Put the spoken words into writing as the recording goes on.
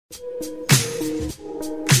Hello,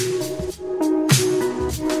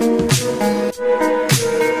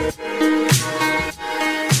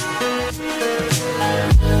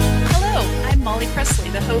 I'm Molly Presley,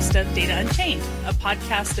 the host of Data Unchained, a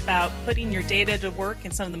podcast about putting your data to work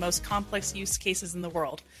in some of the most complex use cases in the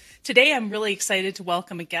world. Today, I'm really excited to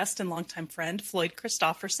welcome a guest and longtime friend, Floyd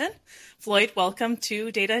Christofferson. Floyd, welcome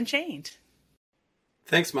to Data Unchained.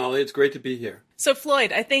 Thanks, Molly. It's great to be here. So,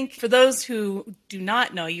 Floyd, I think for those who do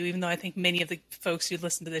not know you, even though I think many of the folks who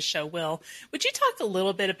listen to this show will, would you talk a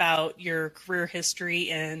little bit about your career history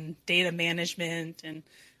in data management and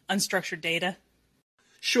unstructured data?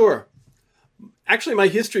 Sure. Actually, my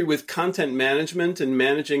history with content management and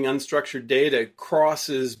managing unstructured data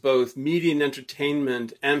crosses both media and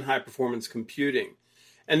entertainment and high-performance computing.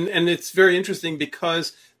 And it's very interesting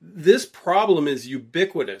because this problem is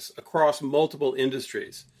ubiquitous across multiple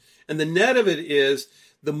industries. And the net of it is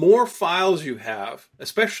the more files you have,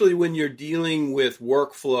 especially when you're dealing with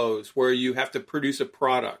workflows where you have to produce a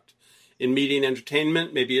product. In media and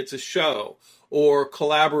entertainment, maybe it's a show, or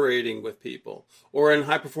collaborating with people, or in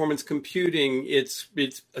high-performance computing, it's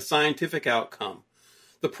a scientific outcome.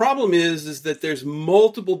 The problem is that there's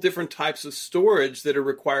multiple different types of storage that are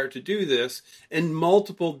required to do this, and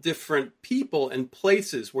multiple different people and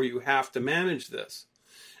places where you have to manage this.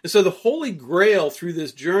 And so the holy grail through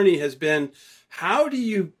this journey has been, how do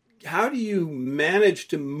you manage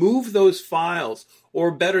to move those files,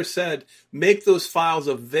 or better said, make those files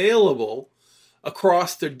available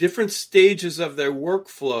across the different stages of their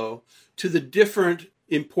workflow to the different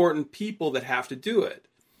important people that have to do it?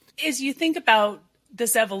 As you think about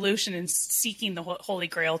this evolution and seeking the Holy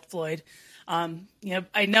Grail, Floyd,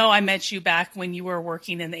 I know I met you back when you were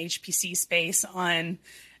working in the HPC space on,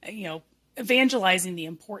 evangelizing the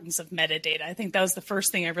importance of metadata. I think that was the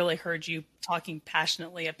first thing I really heard you talking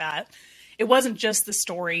passionately about. It wasn't just the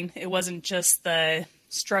storing, it wasn't just the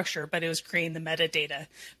structure, but it was creating the metadata.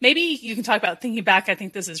 Maybe you can talk about thinking back. I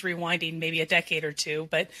think this is rewinding maybe a decade or two,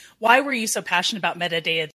 but why were you so passionate about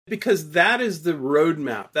metadata? Because that is the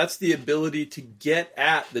roadmap. That's the ability to get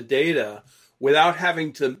at the data without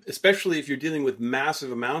having to, especially if you're dealing with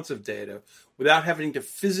massive amounts of data, without having to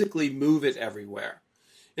physically move it everywhere.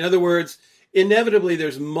 In other words, inevitably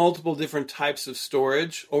there's multiple different types of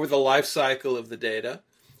storage over the life cycle of the data,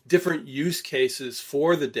 different use cases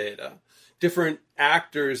for the data, different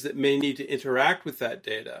actors that may need to interact with that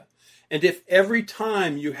data. And if every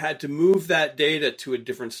time you had to move that data to a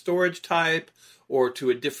different storage type or to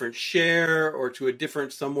a different share or to a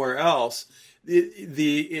different somewhere else,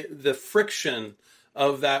 the friction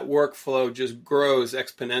of that workflow just grows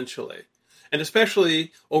exponentially. And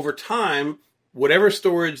especially over time, whatever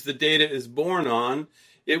storage the data is born on,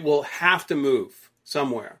 it will have to move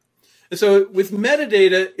somewhere. And so with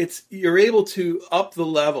metadata, you're able to up the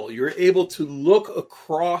level. You're able to look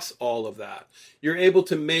across all of that. You're able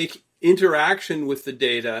to make interaction with the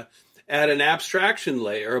data at an abstraction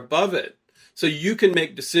layer above it. So you can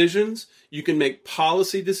make decisions, you can make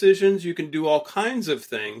policy decisions, you can do all kinds of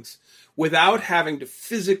things without having to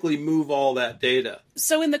physically move all that data.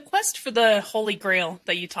 So in the quest for the Holy Grail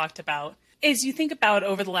that you talked about, as you think about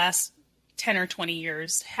over the last 10 or 20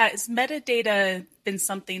 years, has metadata been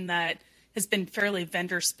something that has been fairly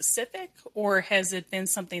vendor specific, or has it been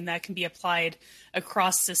something that can be applied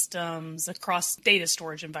across systems, across data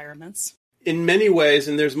storage environments? In many ways,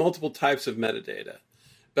 and there's multiple types of metadata,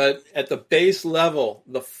 but at the base level,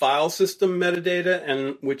 the file system metadata,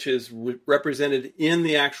 and which is represented in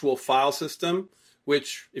the actual file system,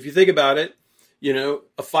 which, if you think about it,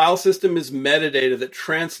 a file system is metadata that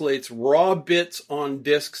translates raw bits on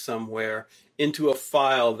disk somewhere into a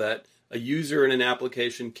file that a user in an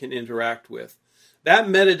application can interact with. That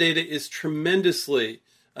metadata is tremendously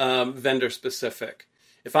vendor specific.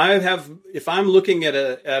 If I'm looking at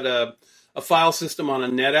a file system on a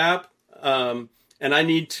NetApp, and I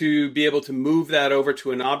need to be able to move that over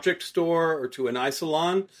to an object store or to an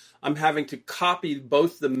isilon, I'm having to copy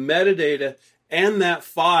both the metadata and that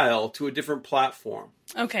file to a different platform.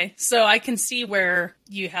 Okay, so I can see where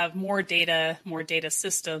you have more data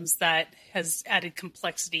systems that has added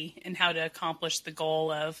complexity in how to accomplish the goal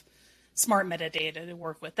of smart metadata to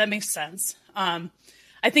work with. That makes sense. I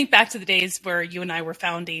think back to the days where you and I were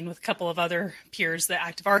founding with a couple of other peers, the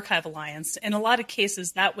Active Archive Alliance. In a lot of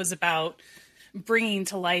cases, that was about bringing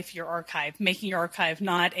to life your archive, making your archive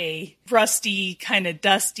not a rusty, kind of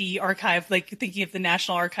dusty archive, like thinking of the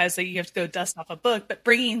National Archives that you have to go dust off a book, but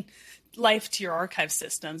bringing life to your archive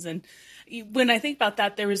systems. And when I think about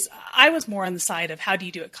that, I was more on the side of how do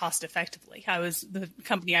you do it cost effectively. The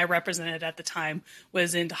company I represented at the time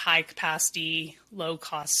was into high capacity, low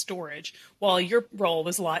cost storage, while your role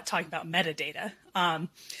was a lot talking about metadata.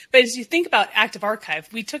 But as you think about active archive,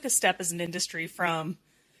 we took a step as an industry from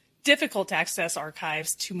difficult to access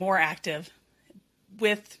archives to more active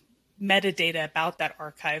with metadata about that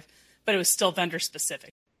archive, but it was still vendor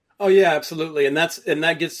specific. Oh yeah, absolutely. And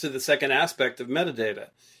that gets to the second aspect of metadata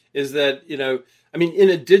is that, in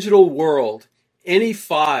a digital world, any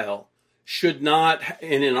file should not,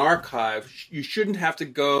 in an archive, you shouldn't have to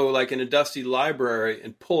go like in a dusty library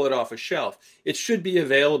and pull it off a shelf. It should be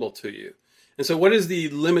available to you. And so what is the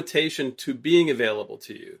limitation to being available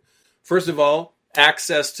to you? First of all,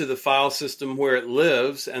 access to the file system where it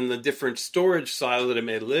lives and the different storage silo that it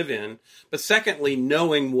may live in. But secondly,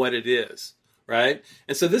 knowing what it is, right?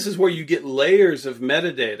 And so this is where you get layers of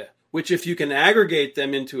metadata, which if you can aggregate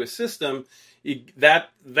them into a system, that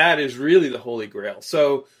is really the holy grail.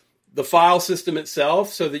 So the file system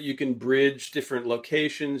itself, so that you can bridge different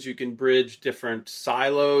locations, you can bridge different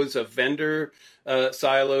silos of vendor,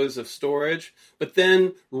 silos of storage, but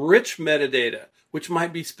then rich metadata, which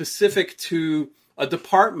might be specific to a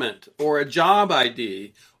department or a job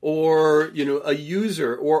ID or a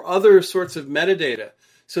user or other sorts of metadata.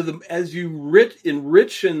 So as you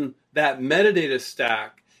enrich in that metadata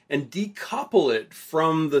stack and decouple it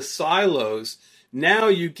from the silos, now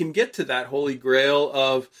you can get to that holy grail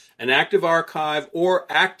of an active archive or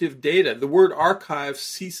active data. The word archive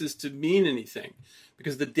ceases to mean anything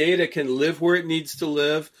because the data can live where it needs to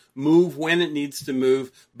live, move when it needs to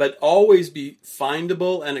move, but always be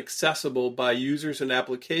findable and accessible by users and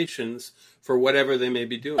applications for whatever they may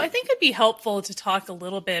be doing. I think it'd be helpful to talk a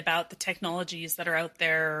little bit about the technologies that are out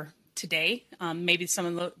there today. Maybe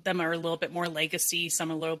some of them are a little bit more legacy, some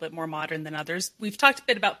are a little bit more modern than others. We've talked a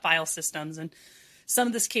bit about file systems, and some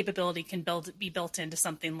of this capability can be built into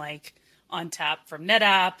something like ONTAP from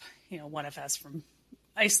NetApp, OneFS from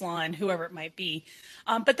Isilon, whoever it might be.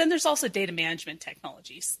 But then there's also data management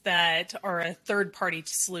technologies that are a third-party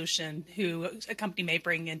solution who a company may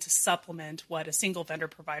bring in to supplement what a single vendor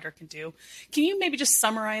provider can do. Can you maybe just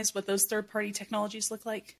summarize what those third-party technologies look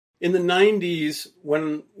like? In the 90s,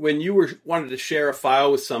 when you wanted to share a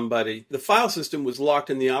file with somebody, the file system was locked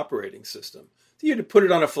in the operating system. So you had to put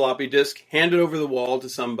it on a floppy disk, hand it over the wall to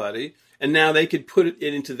somebody, and now they could put it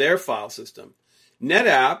into their file system.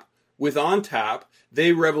 NetApp, with ONTAP,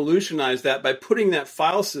 they revolutionized that by putting that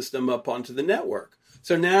file system up onto the network.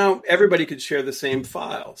 So now everybody could share the same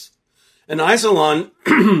files. And Isilon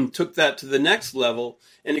took that to the next level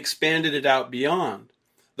and expanded it out beyond.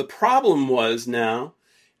 The problem was now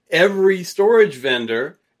every storage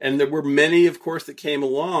vendor, and there were many, of course, that came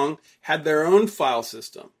along, had their own file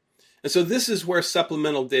system. And so this is where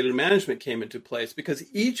supplemental data management came into place, because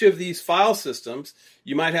each of these file systems,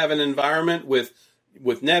 you might have an environment with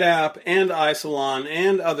NetApp and Isilon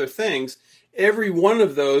and other things. Every one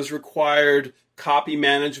of those required copy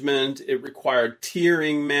management, it required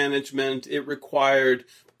tiering management, it required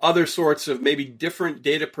other sorts of maybe different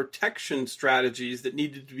data protection strategies that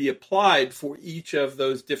needed to be applied for each of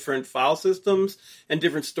those different file systems and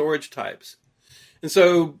different storage types. And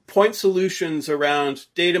so point solutions around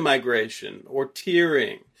data migration or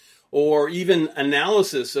tiering or even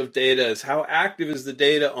analysis of data is how active is the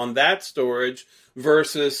data on that storage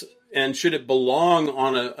versus, and should it belong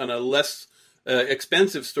on a less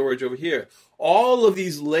expensive storage over here. All of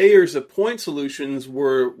these layers of point solutions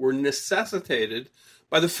were necessitated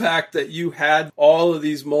by the fact that you had all of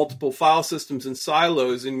these multiple file systems and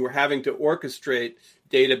silos and were having to orchestrate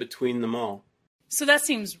data between them all. So that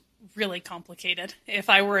seems really complicated. If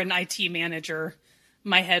I were an IT manager,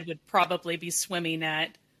 my head would probably be swimming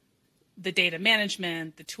at the data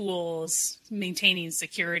management, the tools, maintaining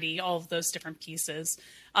security, all of those different pieces.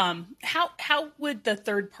 How would the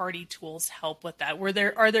third-party tools help with that?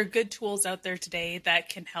 Are there good tools out there today that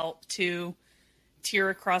can help to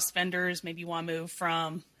tier across vendors? Maybe you want to move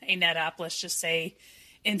from a NetApp, let's just say,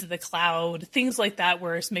 into the cloud, things like that,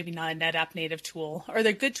 where it's maybe not a NetApp native tool. Are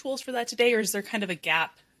there good tools for that today, or is there kind of a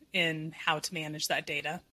gap in how to manage that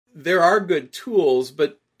data? There are good tools,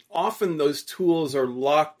 but often those tools are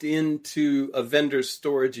locked into a vendor's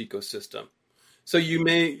storage ecosystem. So you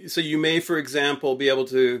may, for example, be able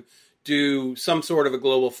to do some sort of a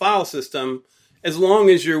global file system as long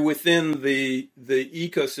as you're within the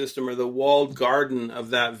ecosystem or the walled garden of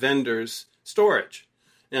that vendor's storage,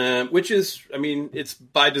 which is, it's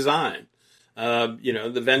by design.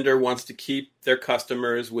 The vendor wants to keep their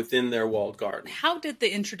customers within their walled garden. How did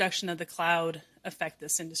the introduction of the cloud affect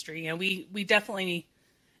this industry? We definitely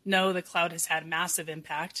know the cloud has had massive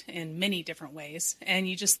impact in many different ways. And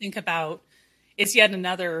you just think about it's yet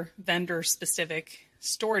another vendor-specific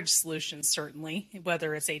storage solution, certainly,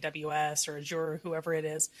 whether it's AWS or Azure or whoever it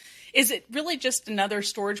is. Is it really just another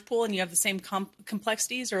storage pool and you have the same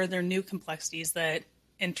complexities, or are there new complexities that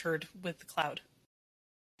entered with the cloud?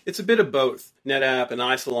 It's a bit of both. NetApp and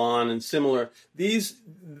Isilon and similar. The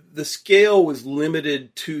scale was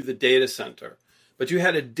limited to the data center, but you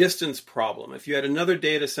had a distance problem. If you had another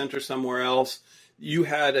data center somewhere else, you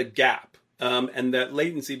had a gap, and that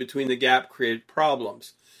latency between the gap created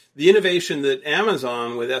problems. The innovation that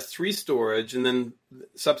Amazon with S3 storage and then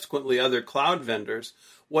subsequently other cloud vendors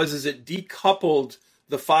was it decoupled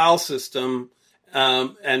the file system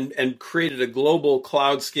and created a global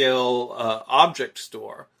cloud scale object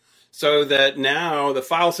store, so that now the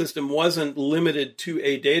file system wasn't limited to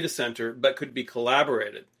a data center but could be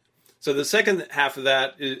collaborated. So the second half of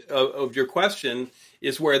that of your question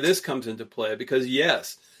is where this comes into play, because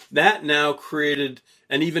yes, that now created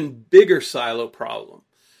an even bigger silo problem.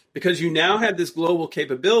 Because you now had this global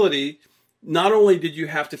capability, not only did you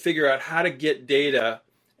have to figure out how to get data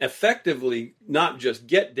effectively, not just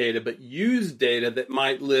get data, but use data that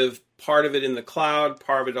might live part of it in the cloud,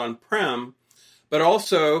 part of it on-prem, but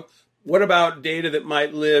also what about data that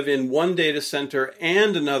might live in one data center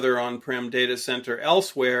and another on-prem data center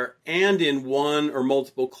elsewhere, and in one or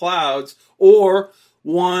multiple clouds, or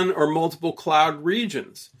one or multiple cloud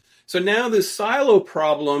regions? So now this silo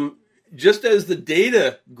problem, just as the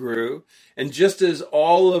data grew, and just as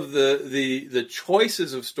all of the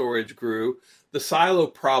choices of storage grew, the silo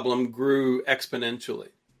problem grew exponentially.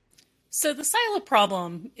 So the silo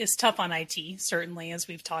problem is tough on IT, certainly, as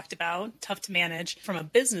we've talked about, tough to manage. From a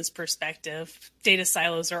business perspective, data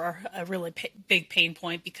silos are a really big pain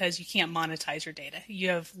point because you can't monetize your data. You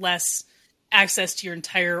have less access to your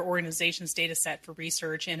entire organization's data set for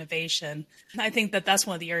research, innovation. And I think that that's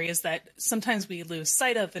one of the areas that sometimes we lose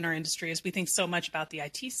sight of in our industry, is we think so much about the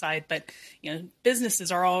IT side, but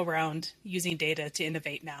businesses are all around using data to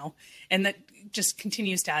innovate now. And that just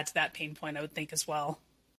continues to add to that pain point, I would think, as well.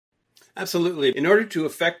 Absolutely. In order to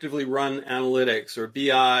effectively run analytics or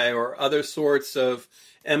BI or other sorts of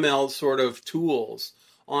ML sort of tools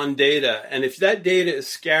on data, and if that data is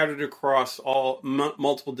scattered across all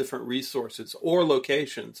multiple different resources or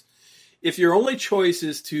locations, if your only choice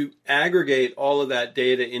is to aggregate all of that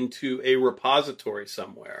data into a repository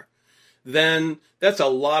somewhere, then that's a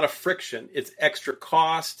lot of friction. It's extra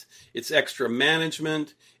cost, it's extra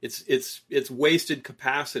management, it's wasted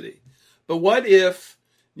capacity. But what if,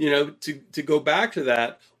 to go back to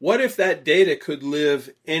that, what if that data could live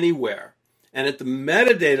anywhere? And at the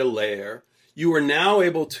metadata layer, you are now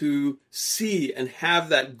able to see and have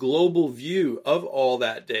that global view of all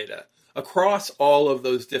that data across all of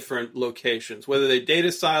those different locations, whether they're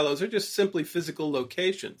data silos or just simply physical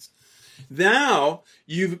locations. Now,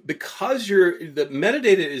 because the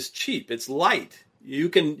metadata is cheap, it's light, you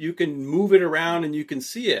can move it around and you can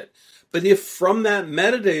see it. But if from that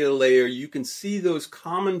metadata layer you can see those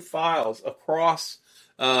common files across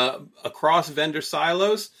vendor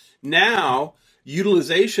silos, now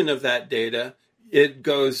utilization of that data, it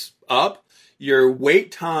goes up. Your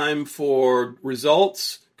wait time for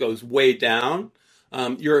results goes way down.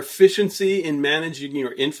 Your efficiency in managing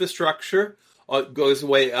your infrastructure goes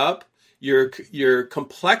way up. Your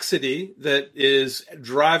complexity that is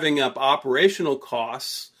driving up operational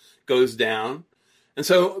costs goes down. And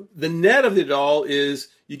so the net of it all is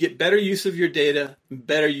you get better use of your data,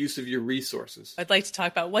 better use of your resources. I'd like to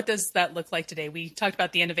talk about what does that look like today. We talked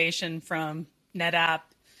about the innovation from NetApp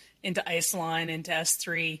into Isilon into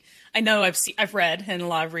S3. I know I've read, and a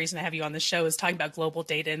lot of reason I have you on the show is talking about global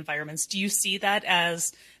data environments. Do you see that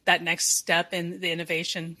as that next step in the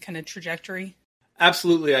innovation kind of trajectory?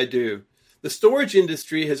 Absolutely, I do. The storage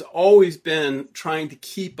industry has always been trying to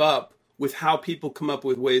keep up with how people come up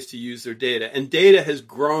with ways to use their data, and data has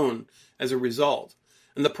grown as a result.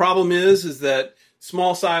 And the problem is that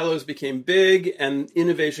small silos became big and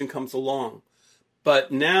innovation comes along.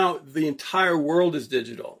 But now the entire world is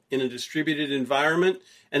digital in a distributed environment.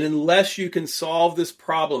 And unless you can solve this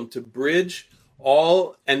problem to bridge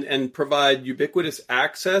all and provide ubiquitous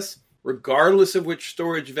access, regardless of which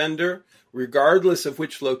storage vendor, regardless of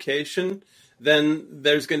which location, then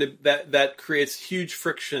there's going to that creates huge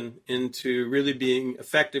friction into really being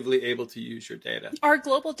effectively able to use your data. Are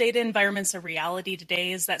global data environments a reality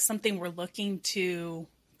today? Is that something we're looking to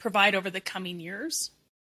provide over the coming years?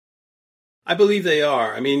 I believe they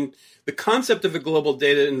are. I mean, the concept of a global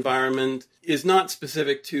data environment is not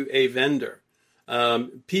specific to a vendor.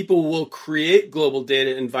 People will create global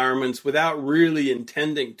data environments without really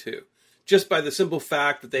intending to, just by the simple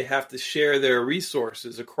fact that they have to share their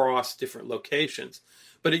resources across different locations.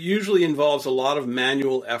 But it usually involves a lot of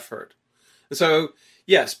manual effort. And so,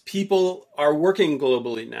 yes, people are working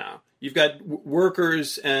globally now. You've got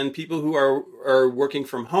workers and people who are working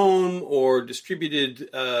from home or distributed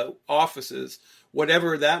offices,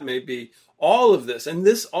 whatever that may be. All of this, and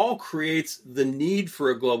this all creates the need for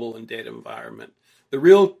a global and data environment. The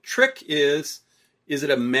real trick is it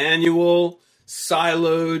a manual,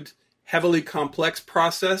 siloed, heavily complex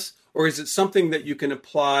process, or is it something that you can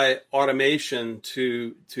apply automation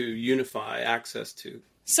to unify access to?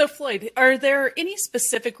 So, Floyd, are there any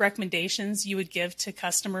specific recommendations you would give to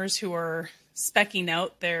customers who are speccing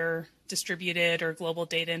out their distributed or global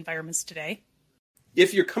data environments today?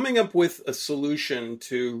 If you're coming up with a solution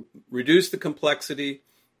to reduce the complexity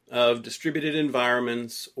of distributed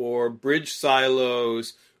environments or bridge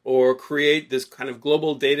silos or create this kind of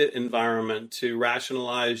global data environment to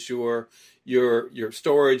rationalize your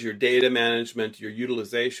storage, your data management, your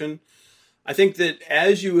utilization, I think that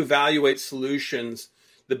as you evaluate solutions,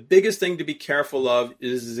 the biggest thing to be careful of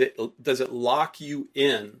is does it lock you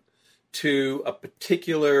in to a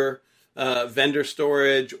particular vendor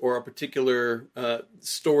storage or a particular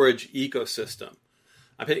storage ecosystem?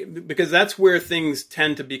 I think, because that's where things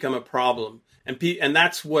tend to become a problem. And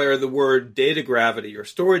that's where the word data gravity or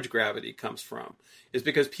storage gravity comes from, is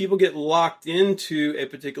because people get locked into a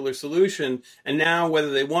particular solution, and now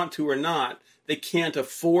whether they want to or not, they can't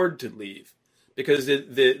afford to leave, because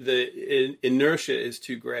the inertia is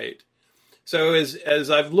too great. So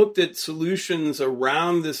as I've looked at solutions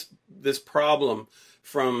around this problem,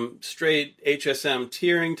 from straight HSM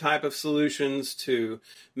tiering type of solutions to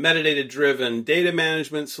metadata-driven data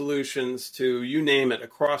management solutions to you name it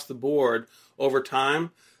across the board over time,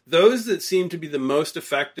 those that seem to be the most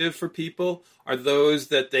effective for people are those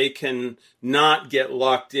that they can not get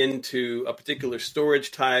locked into a particular storage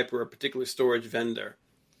type or a particular storage vendor.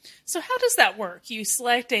 So how does that work? You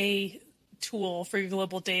select a tool for your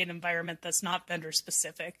global data environment that's not vendor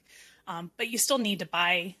specific, but you still need to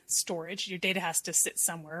buy storage. Your data has to sit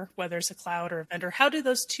somewhere, whether it's a cloud or a vendor. How do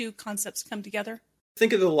those two concepts come together?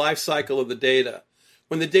 Think of the life cycle of the data.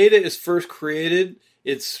 When the data is first created,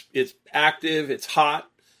 it's active, it's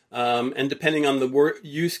hot, and depending on the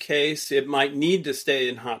use case, it might need to stay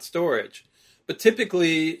in hot storage. But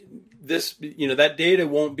typically, that data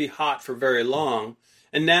won't be hot for very long,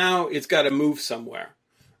 and now it's got to move somewhere,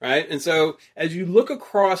 right? And so, as you look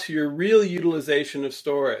across your real utilization of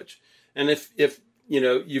storage, and if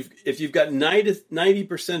you've got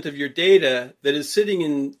 90% of your data that is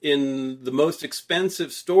sitting in the most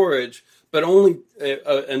expensive storage, but only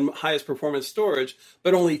and highest performance storage,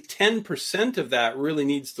 but only 10% of that really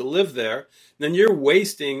needs to live there, then you're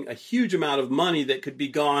wasting a huge amount of money that could be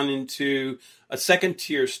gone into a second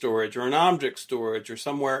tier storage or an object storage or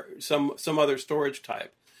some other storage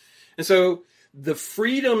type. And so the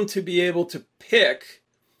freedom to be able to pick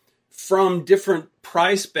from different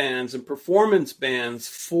price bands and performance bands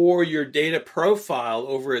for your data profile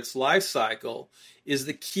over its life cycle is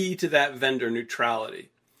the key to that vendor neutrality.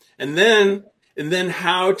 And then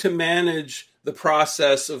how to manage the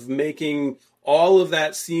process of making all of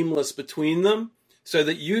that seamless between them so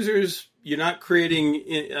that you're not creating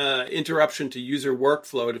interruption to user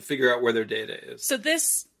workflow to figure out where their data is. So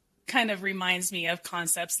this kind of reminds me of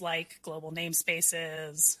concepts like global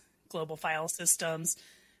namespaces, global file systems,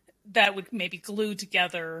 that would maybe glue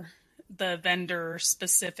together the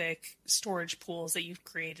vendor-specific storage pools that you've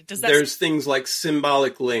created. There's things like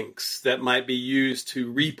symbolic links that might be used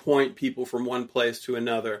to repoint people from one place to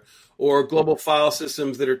another, or global file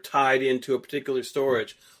systems that are tied into a particular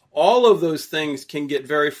storage. All of those things can get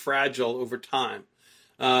very fragile over time.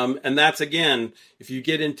 And that's, again, if you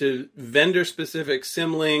get into vendor-specific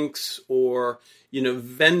symlinks or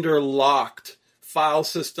vendor-locked file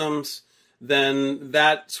systems, then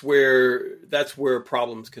that's where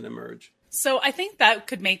problems can emerge. So I think that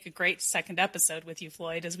could make a great second episode with you,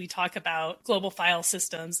 Floyd, as we talk about global file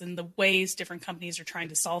systems and the ways different companies are trying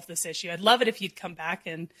to solve this issue. I'd love it if you'd come back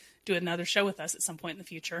and do another show with us at some point in the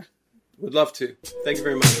future. Would love to. Thank you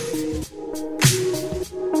very much.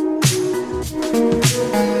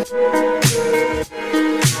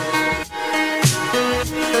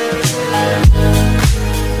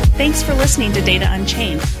 Thanks for listening to Data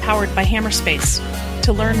Unchained, powered by Hammerspace.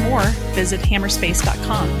 To learn more, visit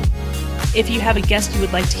hammerspace.com. If you have a guest you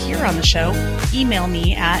would like to hear on the show, email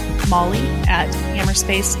me at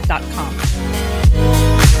molly@hammerspace.com.